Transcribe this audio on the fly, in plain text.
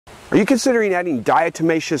Are you considering adding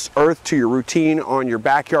diatomaceous earth to your routine on your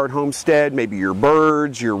backyard homestead, maybe your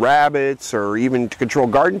birds, your rabbits, or even to control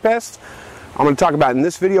garden pests? I'm going to talk about in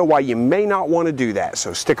this video why you may not want to do that,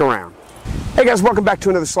 so stick around. Hey guys, welcome back to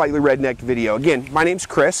another Slightly Rednecked video. Again, my name's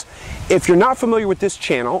Chris. If you're not familiar with this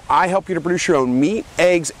channel, I help you to produce your own meat,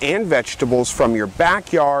 eggs, and vegetables from your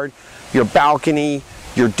backyard, your balcony,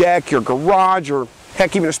 your deck, your garage, or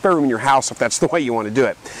heck, even a spare room in your house if that's the way you want to do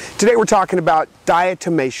it. Today we're talking about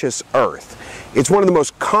diatomaceous earth. It's one of the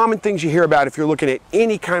most common things you hear about if you're looking at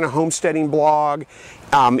any kind of homesteading blog,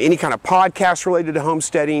 any kind of podcast related to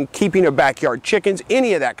homesteading, keeping of backyard chickens,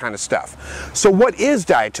 any of that kind of stuff. So what is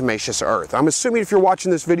diatomaceous earth? I'm assuming if you're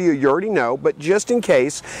watching this video you already know, but just in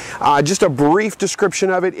case, just a brief description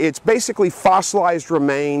of it. It's basically fossilized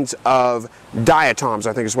remains of diatoms,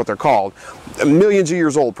 I think is what they're called. Millions of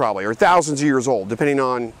years old probably, or thousands of years old, depending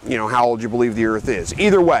on how old you believe the earth is.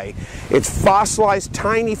 Either way, it's fossilized,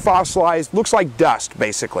 tiny fossilized, looks like dust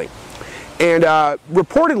basically. And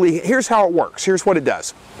reportedly, here's how it works. Here's what it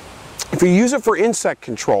does. If you use it for insect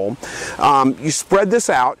control, you spread this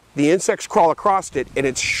out, the insects crawl across it, and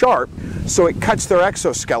it's sharp, so it cuts their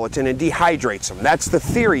exoskeleton and dehydrates them. That's the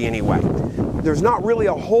theory anyway. There's not really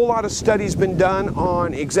a whole lot of studies been done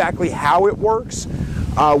on exactly how it works.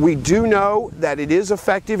 We do know that it is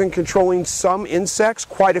effective in controlling some insects,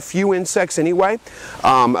 quite a few insects anyway.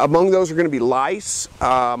 Among those are going to be lice,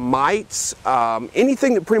 mites,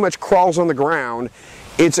 anything that pretty much crawls on the ground.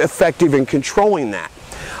 It's effective in controlling that.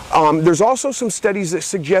 There's also some studies that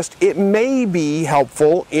suggest it may be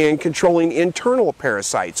helpful in controlling internal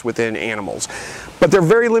parasites within animals. But they're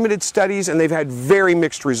very limited studies and they've had very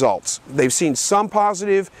mixed results. They've seen some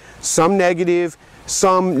positive, some negative,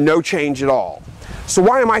 some no change at all. So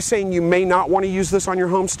why am I saying you may not want to use this on your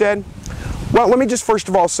homestead? Well, let me just first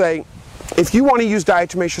of all say, if you want to use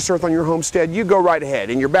diatomaceous earth on your homestead, you go right ahead.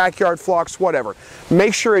 In your backyard, flocks, whatever.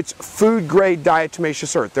 Make sure it's food grade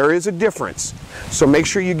diatomaceous earth. There is a difference. So make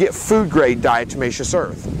sure you get food grade diatomaceous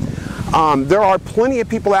earth. There are plenty of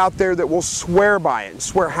people out there that will swear by it and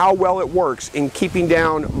swear how well it works in keeping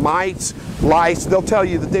down mites, lice. They'll tell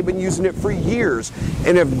you that they've been using it for years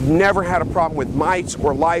and have never had a problem with mites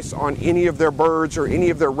or lice on any of their birds or any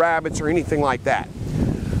of their rabbits or anything like that.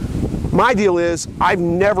 My deal is I've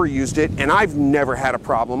never used it and I've never had a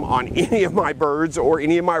problem on any of my birds or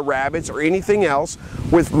any of my rabbits or anything else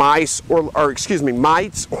with mites or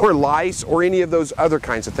lice or any of those other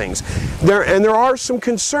kinds of things. There are some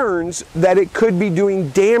concerns that it could be doing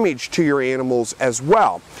damage to your animals as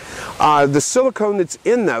well. The silicone that's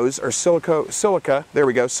in those, or silica, there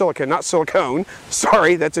we go, silica, not silicone,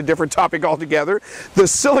 sorry, that's a different topic altogether. The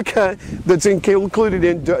silica that's included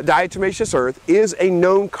in diatomaceous earth is a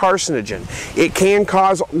known carcinogen. It can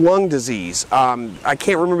cause lung disease. I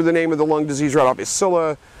can't remember the name of the lung disease right off. It's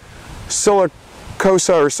silicosa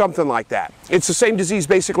or something like that. It's the same disease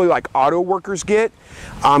basically like auto workers get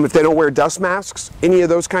if they don't wear dust masks, any of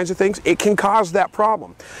those kinds of things. It can cause that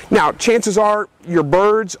problem. Now, chances are your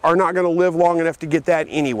birds are not going to live long enough to get that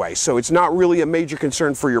anyway, so it's not really a major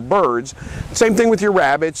concern for your birds. Same thing with your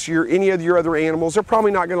rabbits, any of your other animals. They're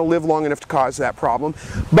probably not going to live long enough to cause that problem,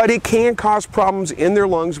 but it can cause problems in their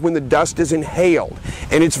lungs when the dust is inhaled,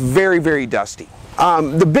 and it's very, very dusty.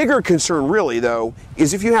 The bigger concern really though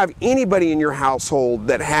is if you have anybody in your household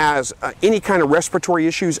that has any kind of respiratory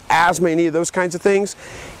issues, asthma, any of those kinds of things,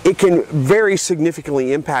 it can very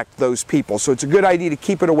significantly impact those people. So it's a good idea to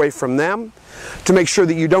keep it away from them, to make sure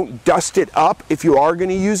that you don't dust it up if you are going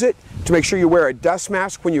to use it, to make sure you wear a dust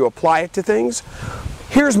mask when you apply it to things.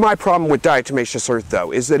 Here's my problem with diatomaceous earth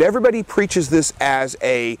though, is that everybody preaches this as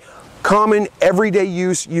a common everyday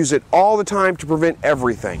use it all the time to prevent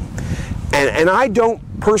everything. And I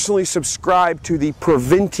don't personally subscribe to the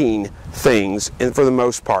preventing things for the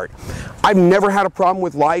most part. I've never had a problem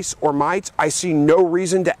with lice or mites. I see no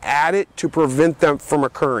reason to add it to prevent them from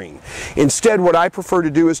occurring. Instead, what I prefer to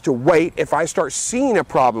do is to wait. If I start seeing a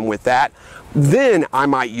problem with that, then I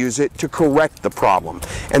might use it to correct the problem.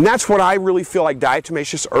 And that's what I really feel like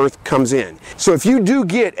diatomaceous earth comes in. So if you do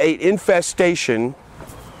get an infestation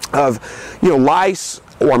of lice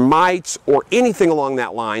or mites or anything along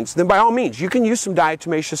that lines, then by all means you can use some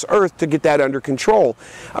diatomaceous earth to get that under control.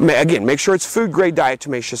 Again, make sure it's food grade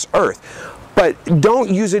diatomaceous earth. But don't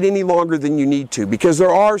use it any longer than you need to, because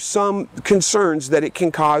there are some concerns that it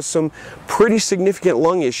can cause some pretty significant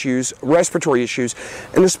lung issues, respiratory issues,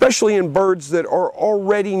 and especially in birds that are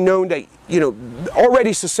already known to,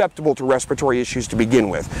 already susceptible to respiratory issues to begin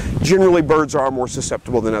with. Generally, birds are more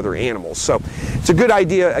susceptible than other animals. So it's a good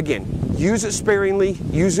idea, again, use it sparingly,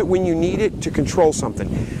 use it when you need it to control something.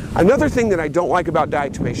 Another thing that I don't like about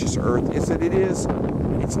diatomaceous earth is that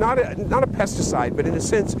it's it's not a pesticide, but in a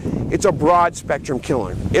sense, it's a broad spectrum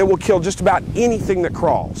killer. It will kill just about anything that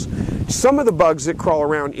crawls. Some of the bugs that crawl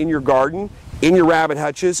around in your garden, in your rabbit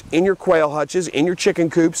hutches, in your quail hutches, in your chicken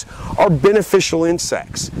coops, are beneficial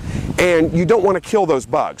insects. And you don't want to kill those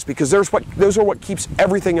bugs because those are what keeps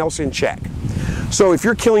everything else in check. So if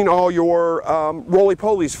you're killing all your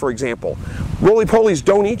roly-polies, for example, roly-polies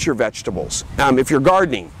don't eat your vegetables. If you're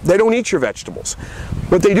gardening, they don't eat your vegetables.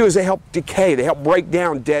 What they do is they help decay, they help break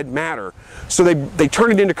down dead matter. So they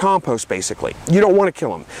turn it into compost, basically. You don't want to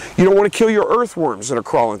kill them. You don't want to kill your earthworms that are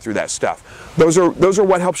crawling through that stuff. Those are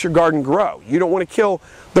what helps your garden grow. You don't want to kill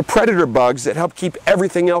the predator bugs that help keep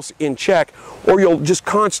everything else in check, or you'll just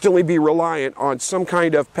constantly be reliant on some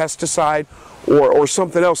kind of pesticide or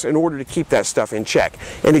something else in order to keep that stuff in check.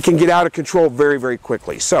 And it can get out of control very, very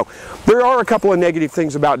quickly. So there are a couple of negative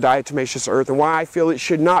things about diatomaceous earth and why I feel it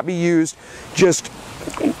should not be used just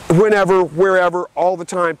whenever, wherever, all the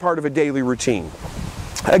time, part of a daily routine.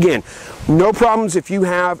 Again, no problems if you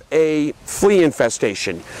have a flea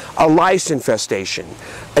infestation, a lice infestation,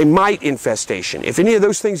 a mite infestation. If any of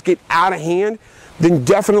those things get out of hand, then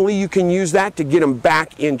definitely you can use that to get them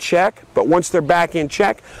back in check. But once they're back in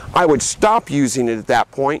check, I would stop using it at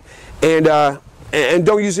that point and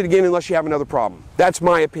don't use it again unless you have another problem. That's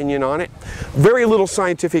my opinion on it. Very little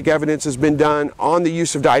scientific evidence has been done on the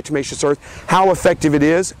use of diatomaceous earth, how effective it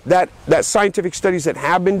is. That scientific studies that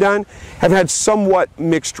have been done have had somewhat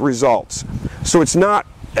mixed results. So it's not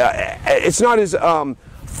as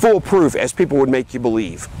foolproof as people would make you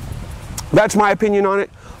believe. That's my opinion on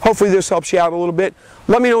it. Hopefully this helps you out a little bit.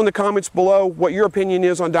 Let me know in the comments below what your opinion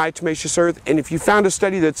is on diatomaceous earth, and if you found a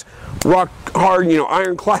study that's rock hard,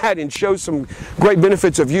 ironclad, and shows some great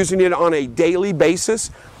benefits of using it on a daily basis,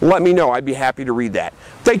 let me know. I'd be happy to read that.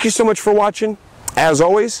 Thank you so much for watching. As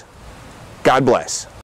always, God bless.